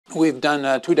We've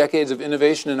done 2 decades of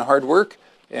innovation and hard work,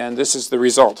 and this is the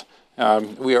result.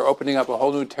 We are opening up a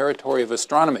whole new territory of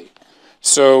astronomy.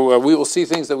 So we will see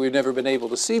things that we've never been able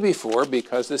to see before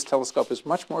because this telescope is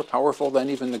much more powerful than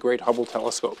even the great Hubble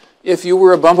telescope. If you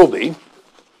were a bumblebee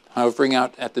hovering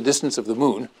out at the distance of the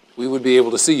moon, we would be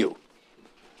able to see you,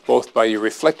 both by your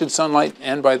reflected sunlight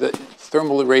and by the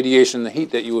thermal radiation, the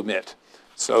heat that you emit.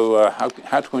 So how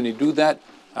can we do that?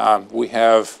 We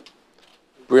have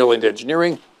brilliant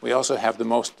engineering. We also have the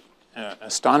most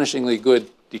astonishingly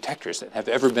good detectors that have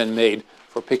ever been made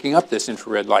for picking up this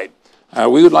infrared light.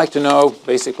 We would like to know,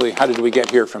 basically, how did we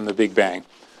get here from the Big Bang?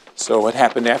 So what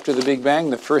happened after the Big Bang?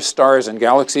 The first stars and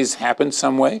galaxies happened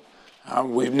some way.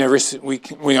 We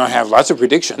have lots of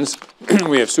predictions.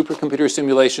 We have supercomputer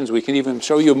simulations. We can even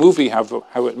show you a movie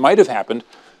how it might have happened,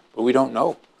 but we don't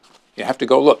know. You have to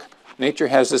go look. Nature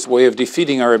has this way of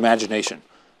defeating our imagination.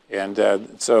 And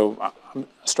so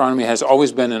astronomy has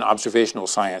always been an observational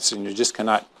science, and you just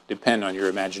cannot depend on your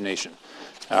imagination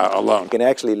alone. You can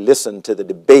actually listen to the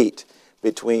debate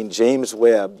between James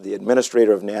Webb, the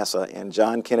administrator of NASA, and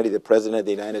John Kennedy, the President of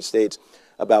the United States,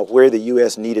 about where the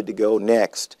U.S. needed to go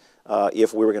next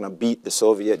if we were going to beat the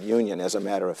Soviet Union, as a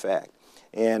matter of fact.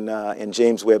 And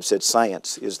James Webb said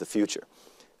science is the future.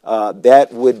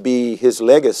 That would be his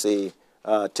legacy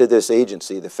to this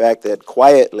agency, the fact that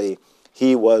quietly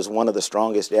he was one of the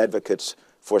strongest advocates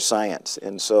for science.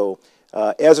 And so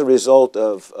as a result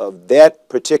of that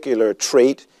particular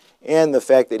trait and the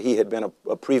fact that he had been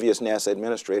a previous NASA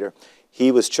administrator,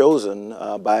 he was chosen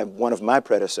by one of my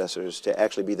predecessors to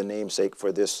actually be the namesake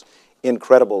for this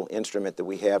incredible instrument that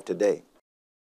we have today.